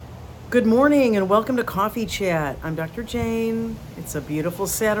Good morning and welcome to Coffee Chat. I'm Dr. Jane. It's a beautiful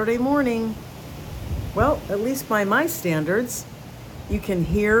Saturday morning. Well, at least by my standards, you can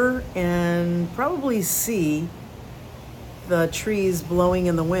hear and probably see the trees blowing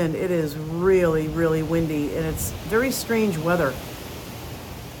in the wind. It is really, really windy and it's very strange weather.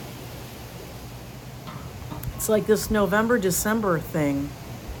 It's like this November, December thing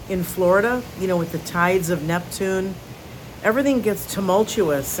in Florida, with the tides of Neptune. Everything gets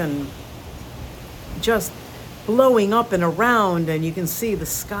tumultuous and just blowing up and around, and you can see the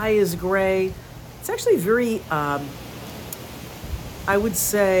sky is gray. It's actually very, I would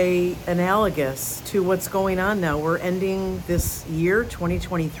say, analogous to what's going on now. We're ending this year,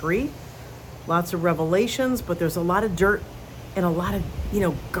 2023. Lots of revelations, but there's a lot of dirt and a lot of,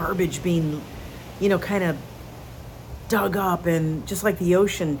 garbage being, kind of dug up, and just like the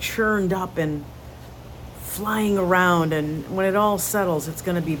ocean churned up and flying around. And when it all settles, it's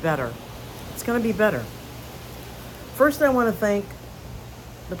going to be better. It's going to be better. First, I want to thank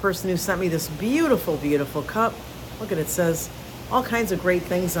the person who sent me this beautiful, beautiful cup. Look at it. It says all kinds of great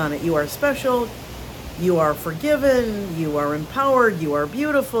things on it. You are special. You are forgiven. You are empowered. You are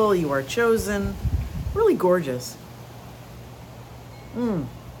beautiful. You are chosen. Really gorgeous.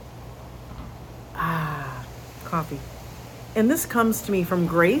 Coffee. And this comes to me from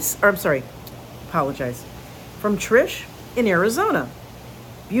from Trish in Arizona.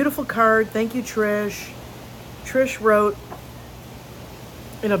 Beautiful card. Thank you, Trish. Trish wrote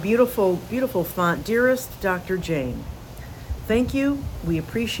in a beautiful, beautiful font, "Dearest Dr. Jane, thank you. We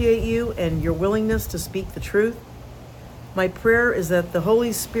appreciate you and your willingness to speak the truth. My prayer is that the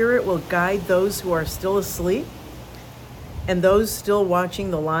Holy Spirit will guide those who are still asleep and those still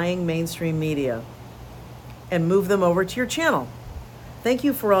watching the lying mainstream media and move them over to your channel. Thank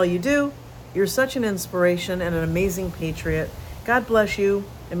you for all you do. You're such an inspiration and an amazing patriot. God bless you,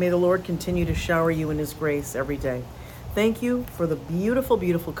 and may the Lord continue to shower you in His grace every day." Thank you for the beautiful,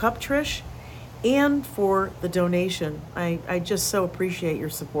 beautiful cup, Trish, and for the donation. I just so appreciate your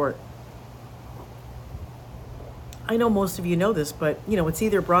support. I know most of you know this, but it's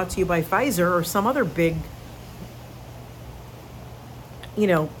either brought to you by Pfizer or some other big,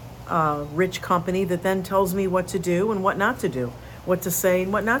 rich company that then tells me what to do and what not to do, what to say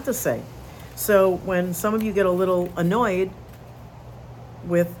and what not to say. So when some of you get a little annoyed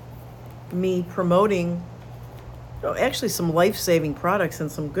with me promoting actually some life-saving products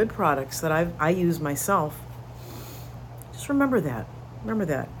and some good products that I use myself, just remember that.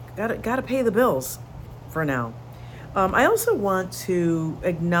 Gotta pay the bills for now. I also want to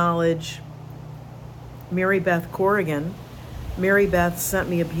acknowledge Mary Beth Corrigan. Mary Beth sent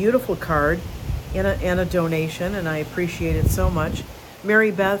me a beautiful card and a donation, and I appreciate it so much.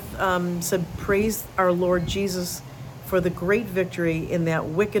 Mary Beth said, "Praise our Lord Jesus for the great victory in that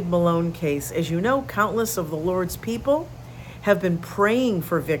wicked Malone case. As you know, countless of the Lord's people have been praying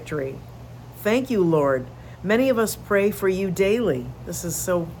for victory. Thank you, Lord. Many of us pray for you daily." This is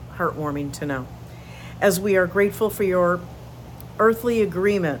so heartwarming to know. "As we are grateful for your earthly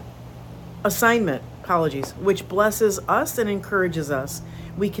assignment, which blesses us and encourages us.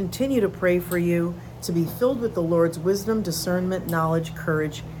 We continue to pray for you to be filled with the Lord's wisdom, discernment, knowledge,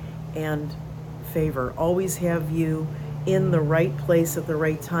 courage, and favor. Always have you in the right place at the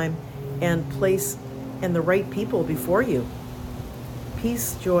right time and place and the right people before you.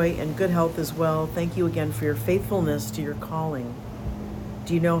 Peace, joy, and good health as well. Thank you again for your faithfulness to your calling.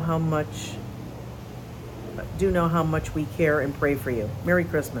 Do know how much we care and pray for you. Merry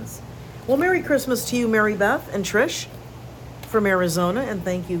Christmas." Well, Merry Christmas to you, Mary Beth and Trish from Arizona, and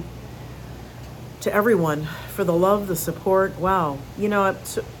thank you to everyone for the love, the support. Wow.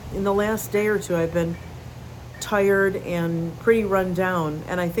 In the last day or two, I've been tired and pretty run down,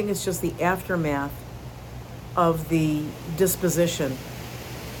 and I think it's just the aftermath of the disposition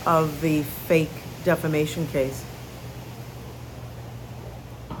of the fake defamation case.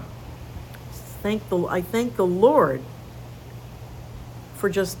 I thank the Lord for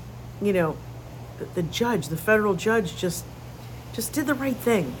just, the judge, the federal judge just did the right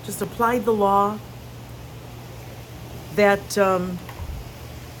thing, just applied the law. That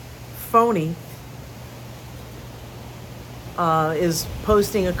phony is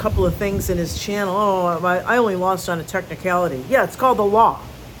posting a couple of things in his channel. "Oh, I only lost on a technicality." Yeah, it's called the law.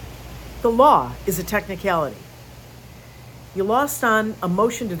 The law is a technicality. You lost on a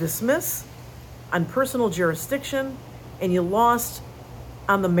motion to dismiss, on personal jurisdiction, and you lost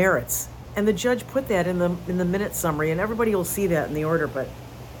on the merits. And the judge put that in the minute summary, and everybody will see that in the order. But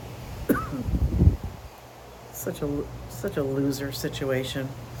such a loser situation.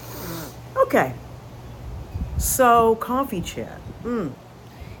 Okay, so coffee chat.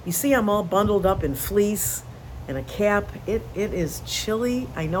 You see I'm all bundled up in fleece and a cap. It is chilly.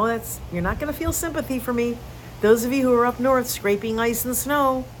 I know you're not going to feel sympathy for me. Those of you who are up north scraping ice and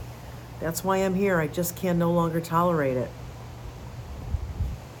snow, that's why I'm here. I just can no longer tolerate it.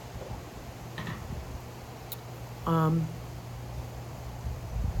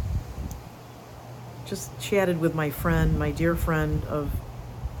 Just chatted with my friend, my dear friend of,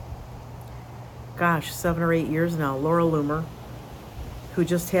 7 or 8 years now, Laura Loomer, who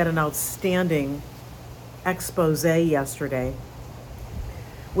just had an outstanding expose yesterday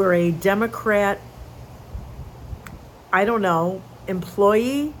where a Democrat, I don't know,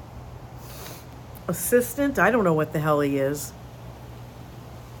 employee, assistant, I don't know what the hell he is,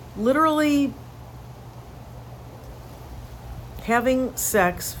 literally having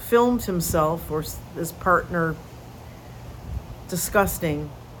sex, filmed himself or his partner,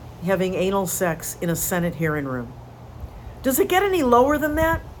 disgusting, having anal sex in a Senate hearing room. Does it get any lower than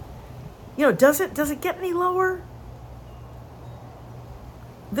that? Does it get any lower?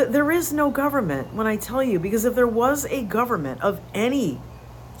 There is no government, when I tell you, because if there was a government of any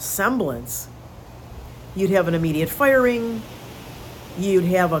semblance, you'd have an immediate firing, you'd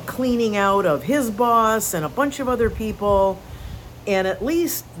have a cleaning out of his boss and a bunch of other people, and at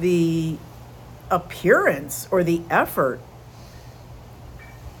least the appearance or the effort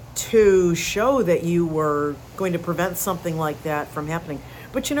to show that you were going to prevent something like that from happening.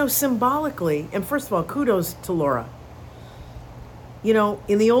 But symbolically, and first of all, kudos to Laura.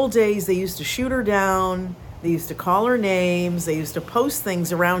 In the old days, they used to shoot her down, they used to call her names, they used to post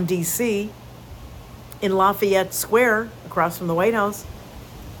things around DC in Lafayette Square across from the White House,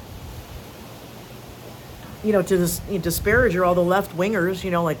 to disparage all the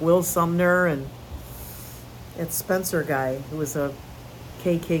left-wingers, like Will Sumner and that Spencer guy who was a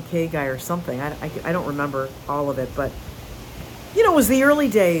KKK guy or something. I don't remember all of it, but, it was the early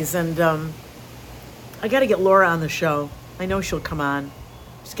days, and I got to get Laura on the show. I know she'll come on.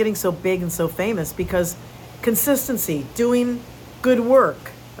 She's getting so big and so famous because consistency, doing good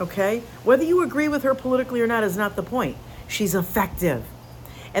work, okay? Whether you agree with her politically or not is not the point. She's effective.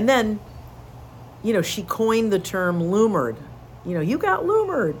 And then, she coined the term loomered. You got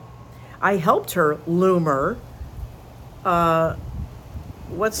loomered. I helped her loomer.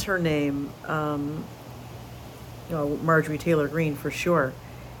 What's her name? Marjorie Taylor Greene for sure.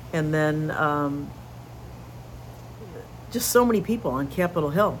 And then just so many people on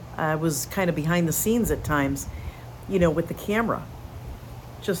Capitol Hill. I was kind of behind the scenes at times, with the camera.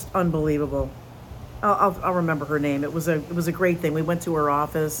 Just unbelievable. I'll remember her name. It was a great thing. We went to her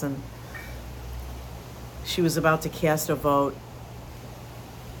office and she was about to cast a vote.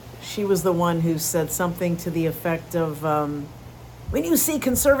 She was the one who said something to the effect of, when you see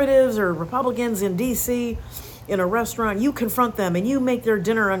conservatives or Republicans in D.C. in a restaurant, you confront them and you make their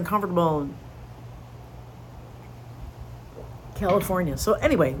dinner uncomfortable. California. So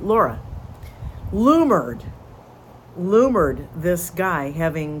anyway, Laura loomered this guy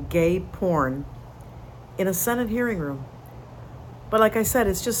having gay porn in a Senate hearing room. But like I said,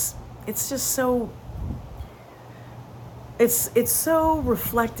 it's just so, it's so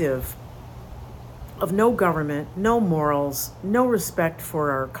reflective of no government, no morals, no respect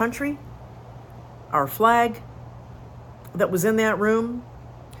for our country, our flag that was in that room.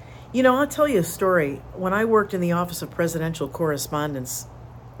 I'll tell you a story. When I worked in the Office of Presidential Correspondence,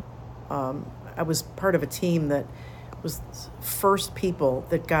 I was part of a team that was the first people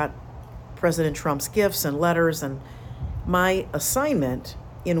that got President Trump's gifts and letters. And my assignment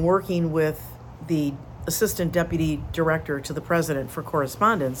in working with the Assistant Deputy Director to the President for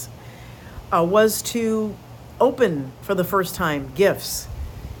Correspondence was to open for the first time gifts,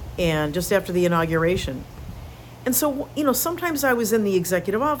 and just after the inauguration. And so, sometimes I was in the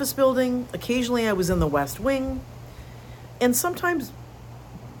executive office building, occasionally I was in the West Wing, and sometimes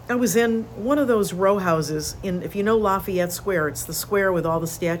I was in one of those row houses if you know Lafayette Square, it's the square with all the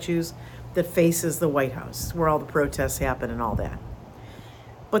statues that faces the White House, where all the protests happen and all that.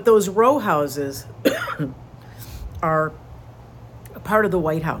 But those row houses are a part of the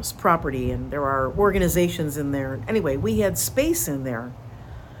White House property, and there are organizations in there. Anyway, we had space in there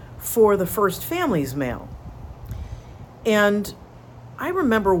for the First Family's mail. And I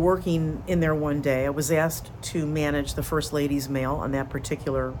remember working in there one day. I was asked to manage the First Lady's mail on that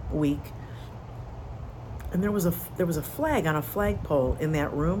particular week. And there was a flag on a flagpole in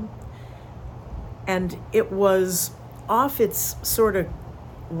that room. And it was off its sort of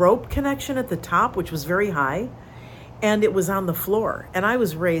rope connection at the top, which was very high. And it was on the floor. And I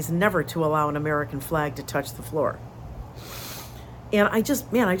was raised never to allow an American flag to touch the floor. And I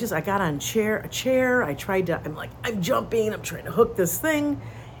got on a chair. I'm jumping, I'm trying to hook this thing.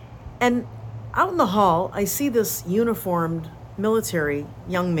 And out in the hall, I see this uniformed military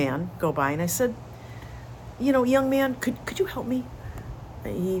young man go by, and I said, young man, could you help me?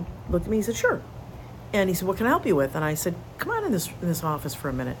 And he looked at me, he said, sure. And he said, what can I help you with? And I said, come on in this office for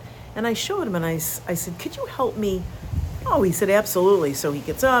a minute. And I showed him, and I said, could you help me? Oh, he said, absolutely. So he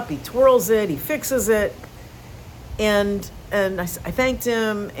gets up, he twirls it, he fixes it. And I thanked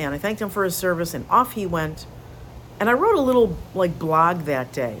him, and I thanked him for his service, and off he went. And I wrote a little blog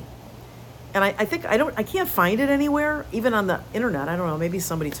that day. And I think I can't find it anywhere, even on the internet. I don't know, maybe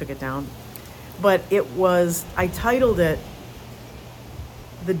somebody took it down. But I titled it,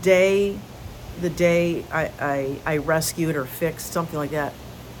 the day I rescued or fixed, something like that,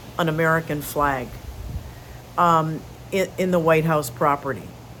 an American flag in the White House property.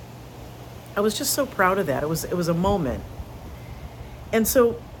 I was just so proud of that. It was a moment. And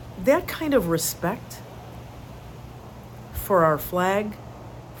so that kind of respect for our flag,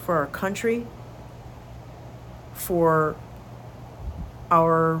 for our country, for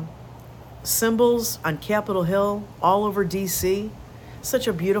our symbols on Capitol Hill, all over DC, such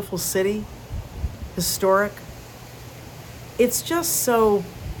a beautiful city, historic. It's just so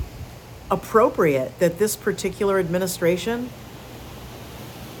appropriate that this particular administration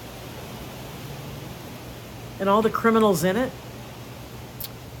and all the criminals in it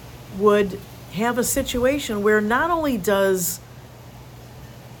would have a situation where not only does,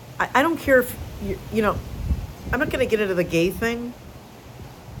 I don't care if, I'm not going to get into the gay thing.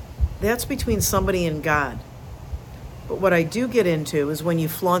 That's between somebody and God. But what I do get into is when you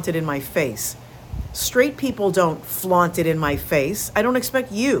flaunt it in my face. Straight people don't flaunt it in my face. I don't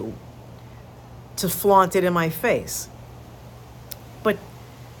expect you to flaunt it in my face. But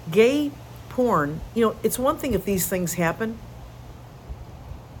gay porn, it's one thing if these things happen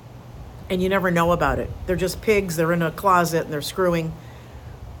and you never know about it. They're just pigs, they're in a closet and they're screwing.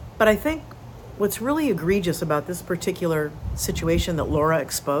 But I think what's really egregious about this particular situation that Laura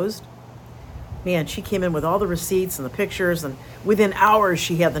exposed, man, she came in with all the receipts and the pictures, and within hours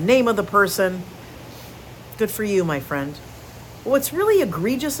she had the name of the person. Good for you, my friend. What's really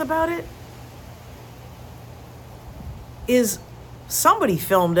egregious about it is somebody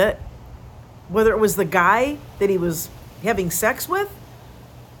filmed it, whether it was the guy that he was having sex with.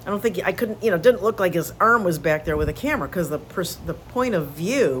 I couldn't, didn't look like his arm was back there with a camera, because the point of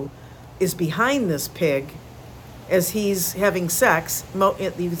view is behind this pig as he's having sex. You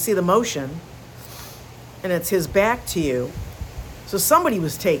can see the motion, and it's his back to you. So somebody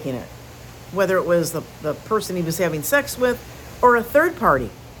was taking it, whether it was the person he was having sex with or a third party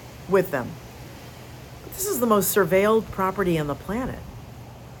with them. But this is the most surveilled property on the planet.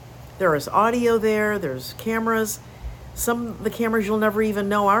 There is audio there, there's cameras. Some of the cameras you'll never even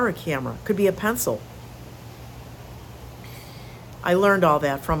know are a camera. Could be a pencil. I learned all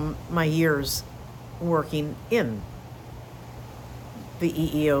that from my years working in the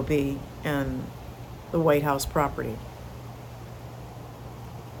EEOB and the White House property.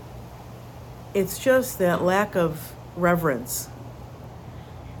 It's just that lack of reverence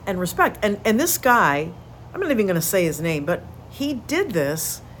and respect. And this guy, I'm not even going to say his name, but he did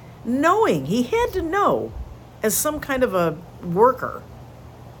this knowing, he had to know, as some kind of a worker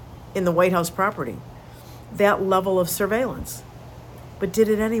in the White House property, that level of surveillance, but did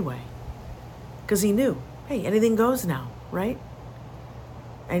it anyway. Because he knew, hey, anything goes now, right?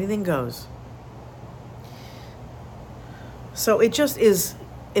 Anything goes. So it just is,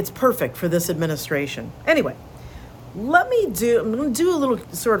 it's perfect for this administration. Anyway, I'm going to do a little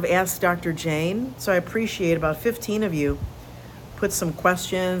sort of Ask Dr. Jane. So I appreciate about 15 of you put some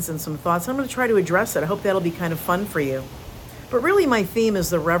questions and some thoughts. I'm going to try to address it. I hope that'll be kind of fun for you. But really my theme is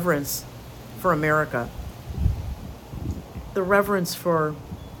the reverence for America. The reverence for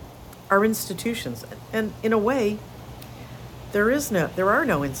our institutions. And in a way, there are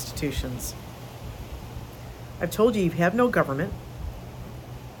no institutions. I've told you have no government.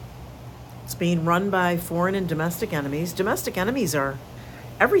 It's being run by foreign and domestic enemies. Domestic enemies are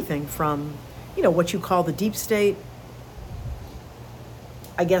everything from, what you call the deep state.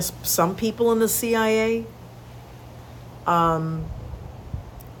 I guess some people in the CIA,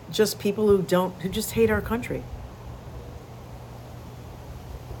 just people who just hate our country.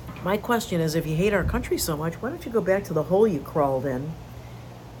 My question is, if you hate our country so much, why don't you go back to the hole you crawled in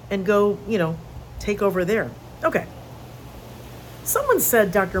and go, take over there? Okay. Someone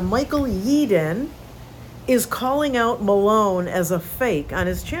said Dr. Michael Yeadon is calling out Malone as a fake on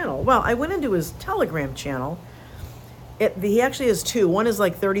his channel. Well, I went into his Telegram channel. He actually has two. One is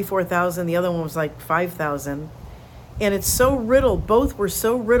like 34,000. The other one was like 5,000. And it's so both were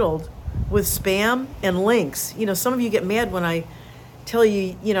so riddled with spam and links. Some of you get mad when I tell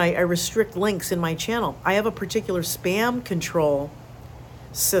you, I restrict links in my channel. I have a particular spam control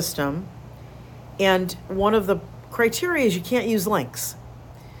system, and one of the criteria is you can't use links,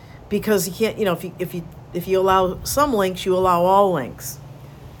 because you can't, if you allow some links, you allow all links.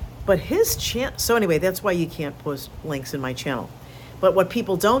 But his channel, so anyway, that's why you can't post links in my channel. But what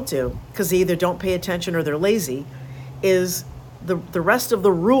people don't do, because they either don't pay attention or they're lazy, is the rest of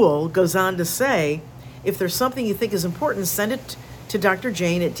the rule goes on to say, if there's something you think is important, send it to Dr.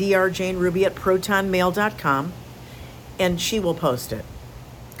 Jane at drjaneruby@protonmail.com, and she will post it,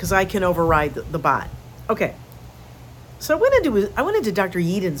 because I can override the bot. Okay, so I went into Dr.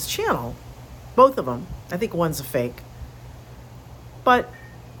 Yeadon's channel, both of them. I think one's a fake, but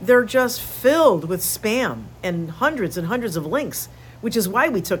they're just filled with spam and hundreds of links, which is why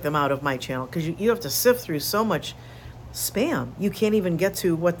we took them out of my channel, because you have to sift through so much spam. You can't even get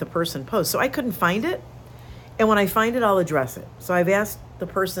to what the person posts. So I couldn't find it. And when I find it, I'll address it. So I've asked the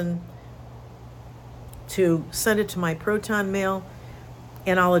person to send it to my Proton Mail,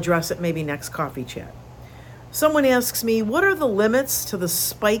 and I'll address it maybe next coffee chat. Someone asks me, what are the limits to the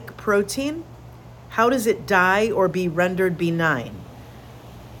spike protein? How does it die or be rendered benign?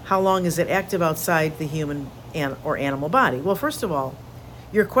 How long is it active outside the human or animal body? Well, first of all,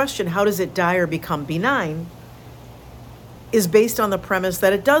 your question, how does it die or become benign, is based on the premise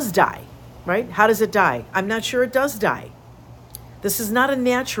that it does die, right? How does it die? I'm not sure it does die. This is not a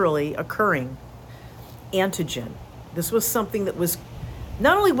naturally occurring antigen. This was something that was,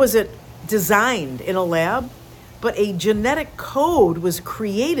 not only was it designed in a lab, but a genetic code was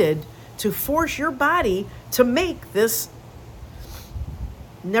created to force your body to make this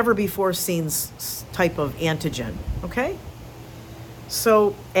never before seen type of antigen, okay?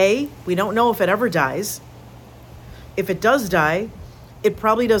 So we don't know if it ever dies. If it does die, it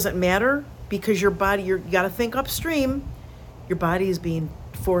probably doesn't matter, because your body, you got to think upstream. Your body is being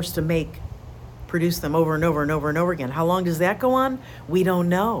forced to produce them over and over and over and over again. How long does that go on? We don't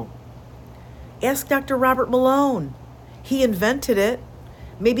know. Ask Dr. Robert Malone. He invented it.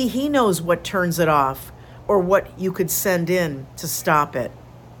 Maybe he knows what turns it off, or what you could send in to stop it.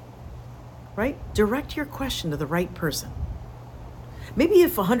 Right? Direct your question to the right person. Maybe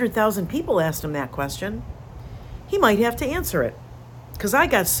if 100,000 people asked him that question, he might have to answer it, because I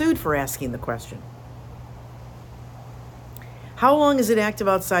got sued for asking the question. How long is it active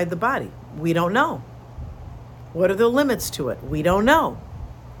outside the body? We don't know. What are the limits to it? We don't know.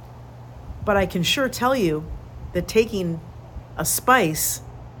 But I can sure tell you that taking a spice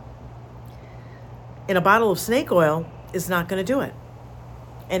in a bottle of snake oil is not going to do it.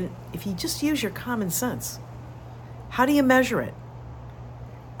 And if you just use your common sense, how do you measure it?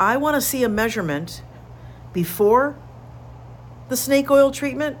 I want to see a measurement before the snake oil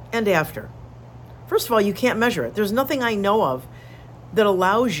treatment and after. First of all, you can't measure it. There's nothing I know of that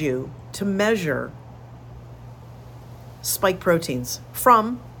allows you to measure spike proteins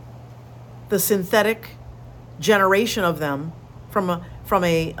from the synthetic generation of them from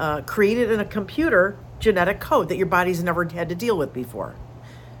a created in a computer genetic code that your body's never had to deal with before.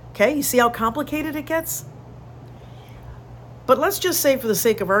 Okay, you see how complicated it gets? But let's just say, for the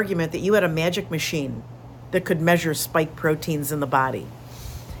sake of argument, that you had a magic machine that could measure spike proteins in the body.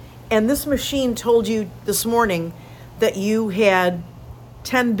 And this machine told you this morning that you had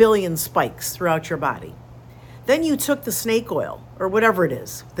 10 billion spikes throughout your body. Then you took the snake oil, or whatever it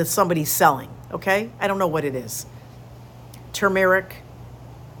is that somebody's selling, okay? I don't know what it is. Turmeric,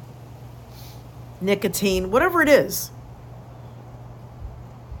 nicotine, whatever it is.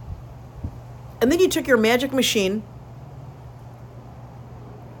 And then you took your magic machine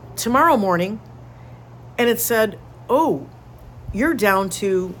tomorrow morning, and it said, oh, you're down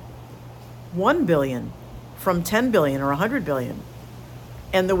to 1 billion from 10 billion or 100 billion.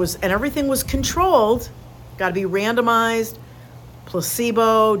 And everything was controlled, got to be randomized,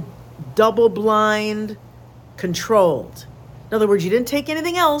 placebo, double blind, controlled. In other words, you didn't take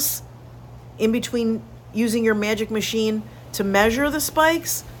anything else in between using your magic machine to measure the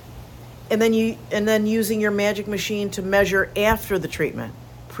spikes, and then using your magic machine to measure after the treatment.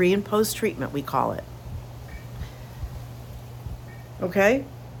 Pre and post treatment, we call it. Okay?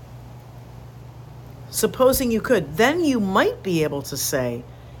 Supposing you could, then you might be able to say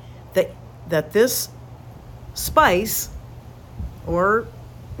that this spice or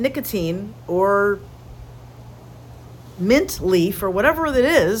nicotine or mint leaf or whatever it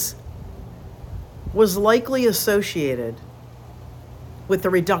is was likely associated with the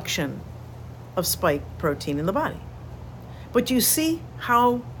reduction of spike protein in the body. But you see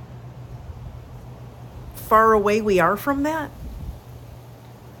how far away we are from that?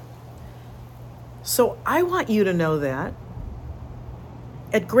 So I want you to know that.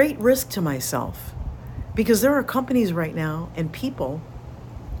 at great risk to myself, because there are companies right now and people,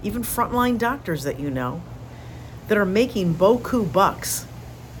 even frontline doctors that you know, that are making beaucoup bucks,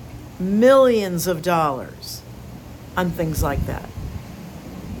 millions of dollars on things like that.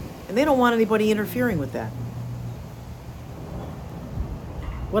 And they don't want anybody interfering with that.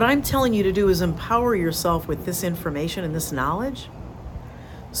 What I'm telling you to do is empower yourself with this information and this knowledge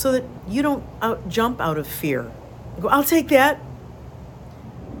so that you don't jump out of fear. Go, I'll take that.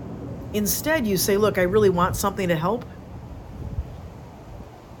 Instead, you say, look, I really want something to help.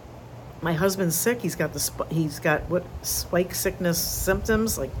 My husband's sick. He's got what, spike sickness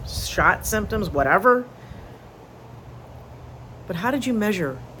symptoms, like shot symptoms, whatever. But how did you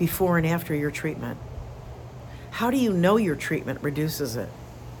measure before and after your treatment? How do you know your treatment reduces it?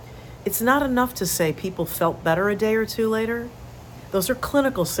 It's not enough to say people felt better a day or two later. Those are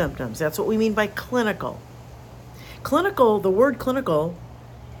clinical symptoms. That's what we mean by clinical. Clinical, the word clinical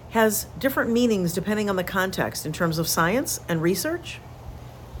has different meanings depending on the context in terms of science and research.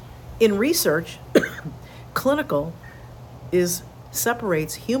 In research, clinical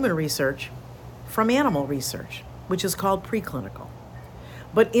separates human research from animal research, which is called preclinical.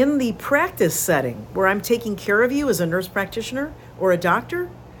 But in the practice setting, where I'm taking care of you as a nurse practitioner or a doctor,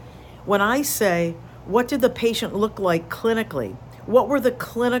 when I say, what did the patient look like clinically? What were the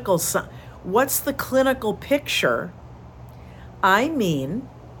clinical, what's the clinical picture? I mean,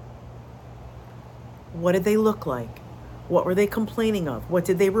 what did they look like? What were they complaining of? What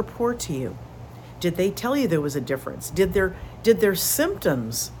did they report to you? Did they tell you there was a difference? Did their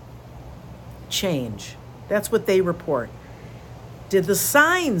symptoms change? That's what they report. Did the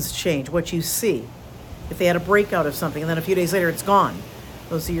signs change, what you see? If they had a breakout of something and then a few days later it's gone.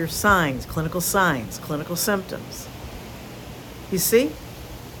 Those are your signs, clinical symptoms. You see?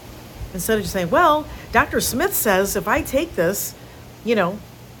 Instead of just saying, well, Dr. Smith says if I take this,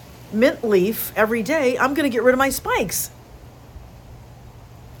 mint leaf every day, I'm going to get rid of my spikes.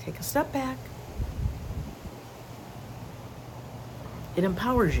 Take a step back. It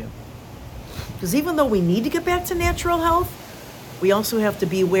empowers you. Because even though we need to get back to natural health, we also have to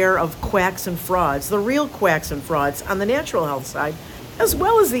be aware of quacks and frauds, the real quacks and frauds on the natural health side, as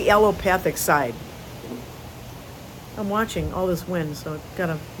well as the allopathic side. I'm watching all this wind, so I've got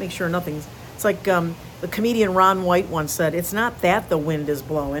to make sure nothing's... It's like the comedian Ron White once said, it's not that the wind is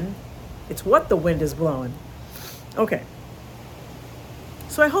blowing, it's what the wind is blowing. Okay.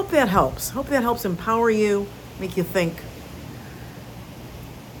 So I hope that helps. Hope that helps empower you, make you think.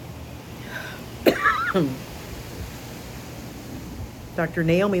 Dr.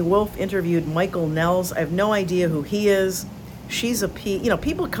 Naomi Wolf interviewed Michael Nels. I have no idea who he is. She's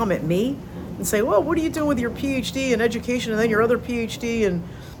people come at me and say, well, what are you doing with your PhD in education and then your other PhD in,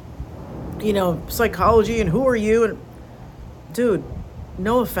 psychology, and who are you? And dude,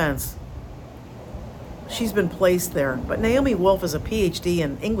 no offense. She's been placed there. But Naomi Wolf is a PhD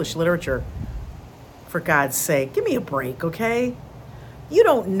in English literature. For God's sake, give me a break, okay? You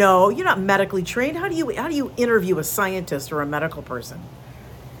don't know. You're not medically trained. How do you interview a scientist or a medical person?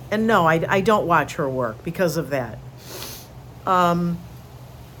 And no, I don't watch her work because of that.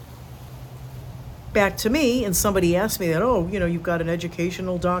 Back to me, and somebody asked me that, you've got an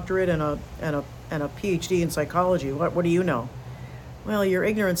educational doctorate and a PhD in psychology. What do you know? Well, your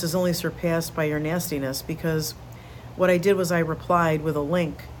ignorance is only surpassed by your nastiness, because what I did was I replied with a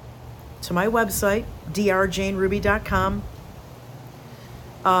link to my website, drjaneruby.com.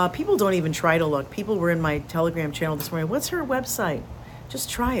 People don't even try to look. People were in my Telegram channel this morning. What's her website? Just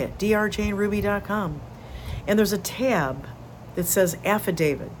try it, drjaneruby.com. And there's a tab that says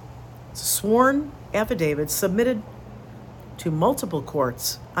affidavit. It's a sworn affidavit submitted to multiple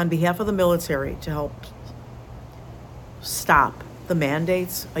courts on behalf of the military to help stop the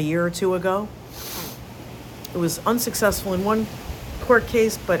mandates a year or two ago. It was unsuccessful in one court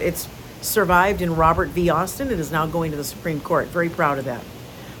case, but it's survived in Robert v. Austin. It is now going to the Supreme Court. Very proud of that.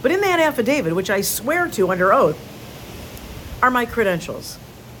 But in that affidavit, which I swear to under oath, are my credentials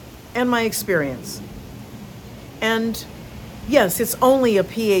and my experience. And yes, it's only a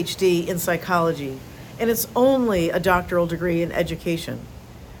PhD in psychology, and it's only a doctoral degree in education.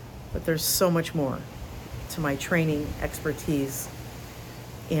 But there's so much more to my training, expertise,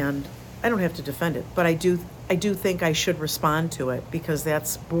 and I don't have to defend it, but I do think I should respond to it, because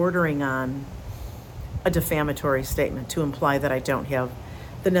that's bordering on a defamatory statement to imply that I don't have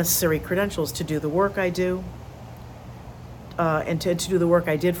the necessary credentials to do the work I do, and to do the work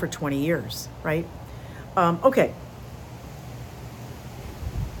I did for 20 years, right? Okay.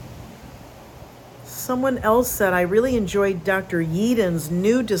 Someone else said, I really enjoyed Dr. Yeadon's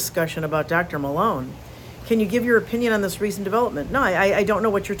new discussion about Dr. Malone. Can you give your opinion on this recent development? No, I don't know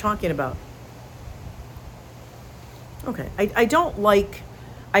what you're talking about. Okay, I don't like,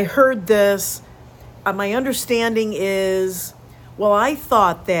 I heard this. My understanding is, well, I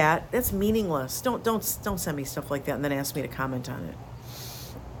thought that. That's meaningless. Don't send me stuff like that and then ask me to comment on it.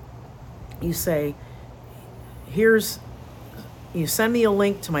 You say, you send me a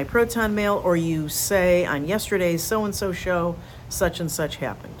link to my Proton Mail, or you say on yesterday's so-and-so show, such and such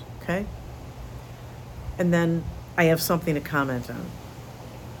happened, okay? And then I have something to comment on.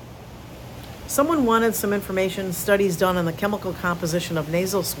 Someone wanted some information, studies done on the chemical composition of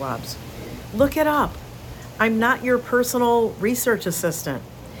nasal swabs. Look it up. I'm not your personal research assistant.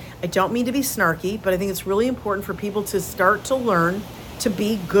 I don't mean to be snarky, but I think it's really important for people to start to learn to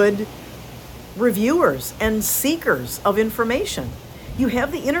be good reviewers and seekers of information. You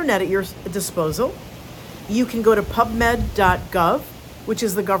have the internet at your disposal. You can go to pubmed.gov, which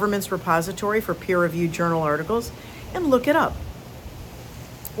is the government's repository for peer-reviewed journal articles, and look it up.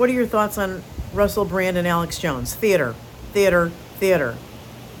 What are your thoughts on Russell Brand and Alex Jones? Theater. The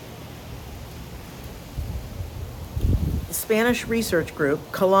Spanish research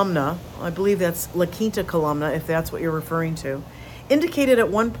group, Columna, I believe that's La Quinta Columna, if that's what you're referring to, indicated at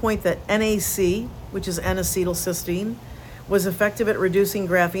one point that NAC, which is N-acetylcysteine, was effective at reducing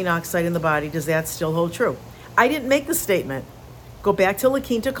graphene oxide in the body. Does that still hold true? I didn't make the statement. Go back to La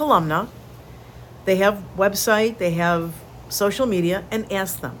Quinta Columna. They have website, they have social media, and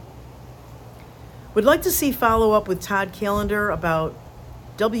ask them. Would like to see follow-up with Todd Callender about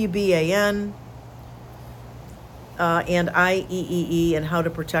WBAN and IEEE and how to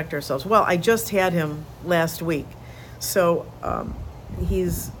protect ourselves. Well, I just had him last week. So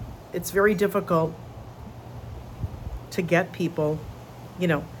it's very difficult to get people,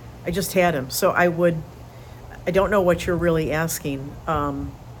 I just had him. So I don't know what you're really asking, how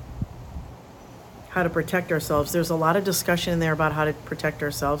to protect ourselves. There's a lot of discussion in there about how to protect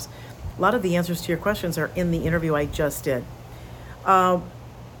ourselves. A lot of the answers to your questions are in the interview I just did.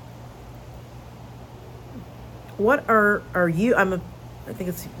 What are you,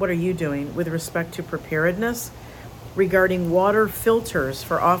 what are you doing with respect to preparedness regarding water filters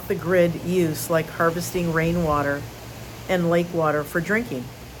for off-the-grid use, like harvesting rainwater and lake water for drinking?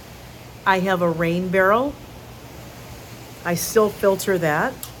 I have a rain barrel. I still filter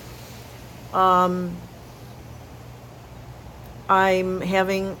that. I'm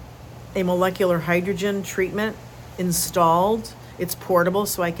having a molecular hydrogen treatment installed. It's portable,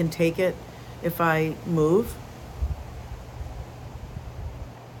 so I can take it if I move.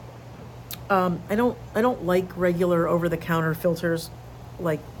 I don't like regular over-the-counter filters,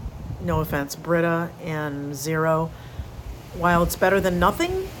 like, no offense, Brita and Zero. While it's better than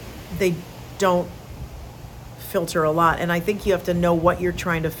nothing, they don't filter a lot. And I think you have to know what you're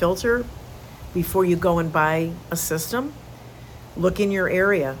trying to filter before you go and buy a system. Look in your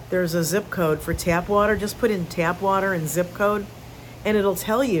area. There's a zip code for tap water. Just put in tap water and zip code, and it'll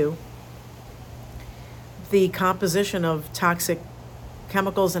tell you the composition of toxic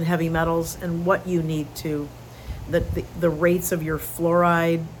chemicals and heavy metals and what you need to, the rates of your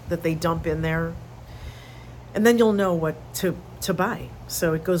fluoride that they dump in there. And then you'll know what to buy.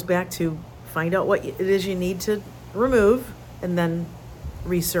 So it goes back to find out what it is you need to remove and then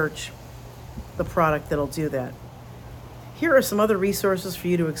research the product that'll do that. Here are some other resources for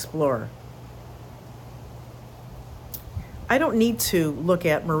you to explore. I don't need to look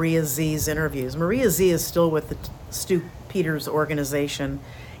at Maria Z's interviews. Maria Z is still with the Stu Peters organization,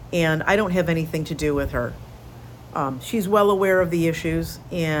 and I don't have anything to do with her. She's well aware of the issues,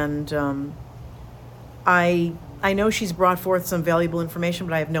 and I know she's brought forth some valuable information,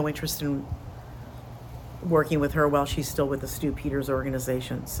 but I have no interest in working with her while she's still with the Stu Peters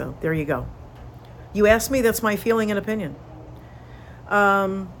organization. So there you go. You asked me, that's my feeling and opinion.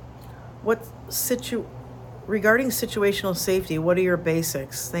 Regarding situational safety, what are your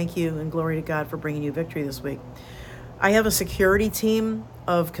basics? Thank you and glory to God for bringing you victory this week. I have a security team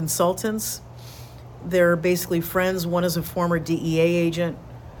of consultants. They're basically friends. One is a former DEA agent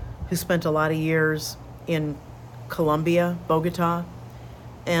who spent a lot of years in Colombia, Bogota,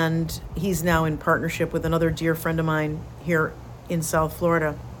 and he's now in partnership with another dear friend of mine here in South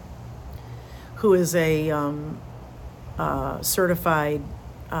Florida, who is a certified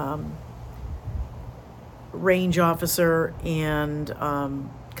range officer and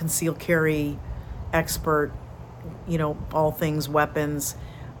concealed carry expert, all things weapons.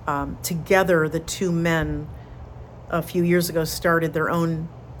 Together, the two men a few years ago started their own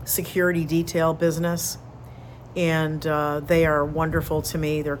security detail business, and they are wonderful to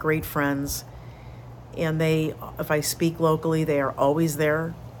me. They're great friends, and if I speak locally, they are always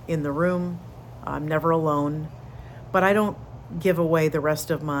there in the room. I'm never alone, but I don't give away the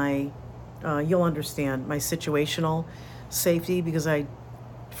rest of my, you'll understand, my situational safety because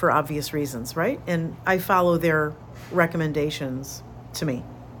for obvious reasons, right? And I follow their recommendations to me.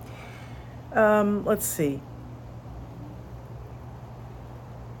 Let's see.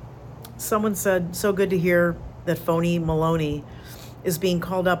 Someone said, so good to hear that phony Maloney is being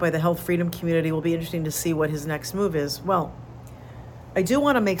called out by the health freedom community. It will be interesting to see what his next move is. Well, I do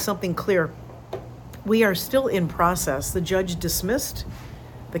want to make something clear. We are still in process. The judge dismissed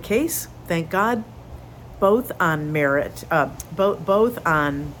the case, thank God, both on merit, both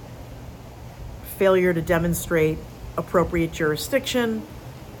on failure to demonstrate appropriate jurisdiction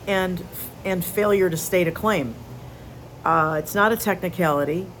and failure to state a claim. It's not a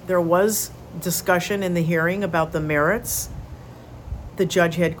technicality. There was discussion in the hearing about the merits. The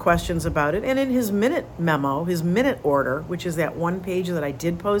judge had questions about it. And in his minute memo, his minute order, which is that one page that I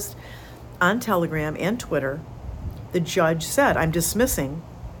did post on Telegram and Twitter, the judge said, I'm dismissing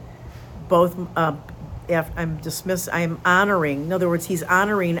both, I am honoring, in other words, he's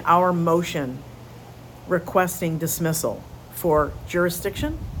honoring our motion requesting dismissal for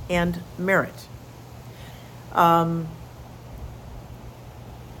jurisdiction and merit.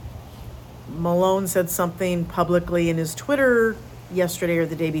 Malone said something publicly in his Twitter yesterday or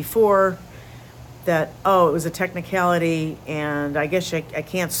the day before that, it was a technicality and I guess I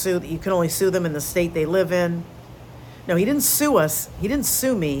can't sue, you can only sue them in the state they live in. No, he didn't sue us. He didn't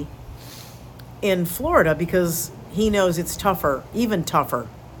sue me in Florida because he knows it's tougher, even tougher,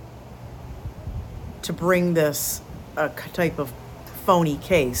 to bring this type of phony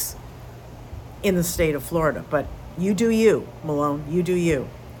case in the state of Florida. But you do you, Malone, you do you.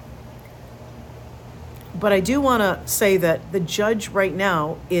 But I do want to say that the judge right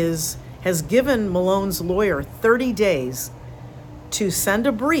now has given Malone's lawyer 30 days to send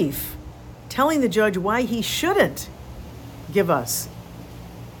a brief telling the judge why he shouldn't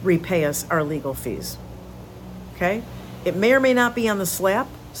repay us our legal fees. Okay? It may or may not be on the SLAPP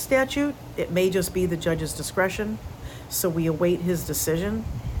statute. It may just be the judge's discretion. So we await his decision.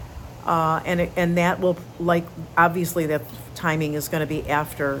 And that will, obviously that timing is going to be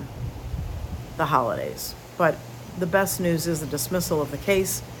after the holidays. But the best news is the dismissal of the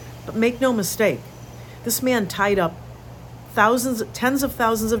case. But make no mistake, this man tied up tens of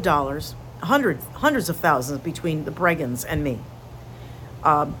thousands of dollars, hundreds of thousands between the Bregans and me.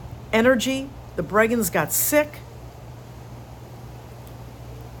 Energy, the Bregans got sick.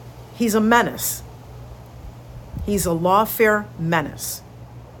 He's a menace. He's a lawfare menace.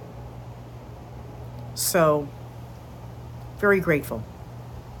 So, very grateful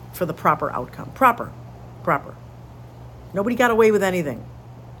for the proper outcome. Proper. Nobody got away with anything.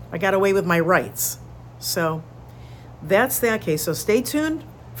 I got away with my rights. So that's that case. So stay tuned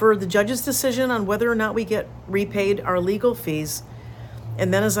for the judge's decision on whether or not we get repaid our legal fees.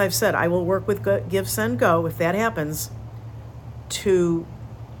 And then, as I've said, I will work with Give, Send, Go, if that happens, to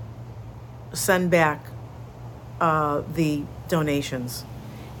send back the donations.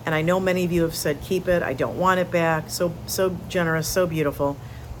 And I know many of you have said, keep it. I don't want it back. So generous, so beautiful.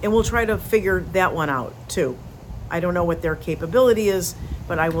 And we'll try to figure that one out too. I don't know what their capability is,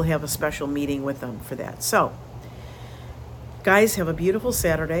 but I will have a special meeting with them for that. So, guys, have a beautiful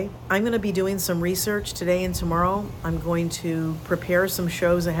Saturday. I'm going to be doing some research today and tomorrow. I'm going to prepare some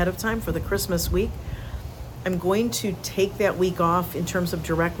shows ahead of time for the Christmas week. I'm going to take that week off in terms of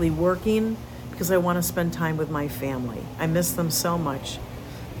directly working because I want to spend time with my family. I miss them so much.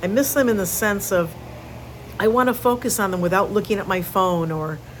 I miss them in the sense of I want to focus on them without looking at my phone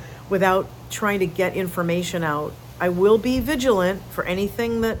or without trying to get information out. I will be vigilant for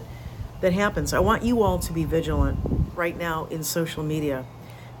anything that happens. I want you all to be vigilant right now in social media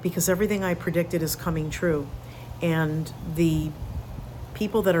because everything I predicted is coming true. And the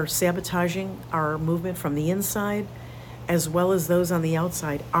people that are sabotaging our movement from the inside, as well as those on the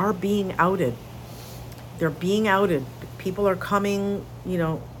outside, are being outed. They're being outed. People are coming,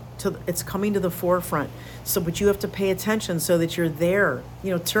 it's coming to the forefront. But you have to pay attention so that you're there.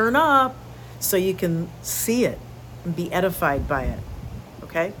 Turn up so you can see it and be edified by it.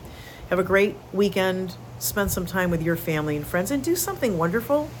 Okay? Have a great weekend. Spend some time with your family and friends and do something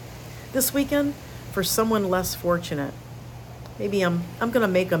wonderful this weekend for someone less fortunate. Maybe I'm going to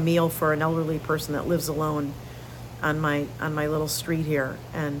make a meal for an elderly person that lives alone on my little street here.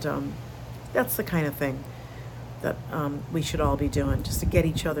 And that's the kind of thing that we should all be doing just to get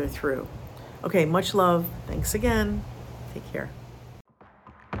each other through. Okay, much love. Thanks again. Take care.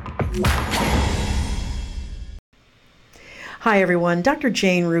 Hi, everyone. Dr.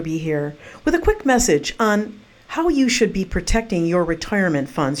 Jane Ruby here with a quick message on how you should be protecting your retirement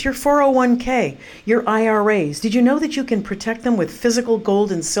funds, your 401k, your IRAs. Did you know that you can protect them with physical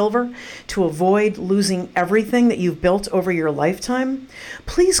gold and silver to avoid losing everything that you've built over your lifetime?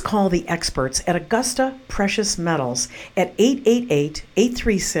 Please call the experts at Augusta Precious Metals at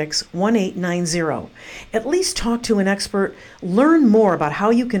 888-836-1890. At least talk to an expert, learn more about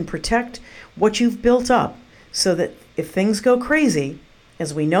how you can protect what you've built up so that if things go crazy,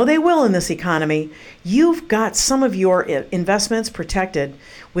 as we know they will in this economy, you've got some of your investments protected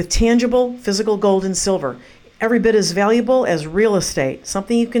with tangible physical gold and silver. Every bit as valuable as real estate,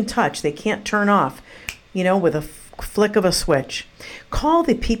 something you can touch, they can't turn off, with a flick of a switch. Call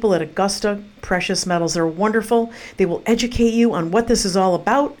the people at Augusta Precious Metals. They're wonderful. They will educate you on what this is all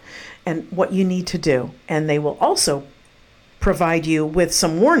about and what you need to do. And they will also provide you with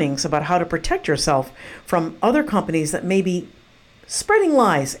some warnings about how to protect yourself from other companies that may be spreading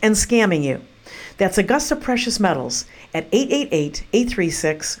lies and scamming you. That's Augusta Precious Metals at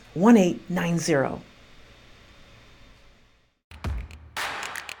 888-836-1890.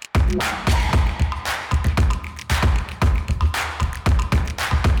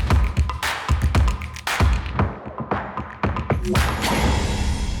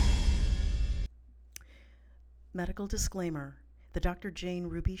 Medical disclaimer. The Dr. Jane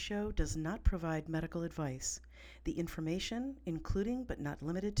Ruby Show does not provide medical advice. The information, including but not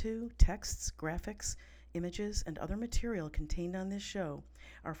limited to texts, graphics, images, and other material contained on this show,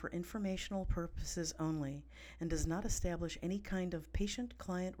 are for informational purposes only and does not establish any kind of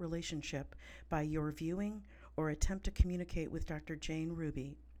patient-client relationship by your viewing or attempt to communicate with Dr. Jane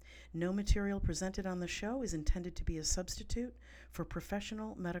Ruby. No material presented on the show is intended to be a substitute for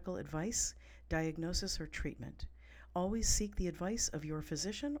professional medical advice, diagnosis, or treatment. Always seek the advice of your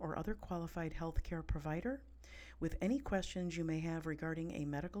physician or other qualified healthcare provider with any questions you may have regarding a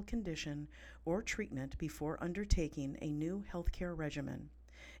medical condition or treatment before undertaking a new healthcare regimen.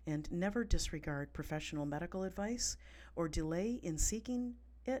 And never disregard professional medical advice or delay in seeking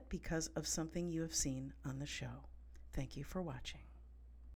it because of something you have seen on the show. Thank you for watching.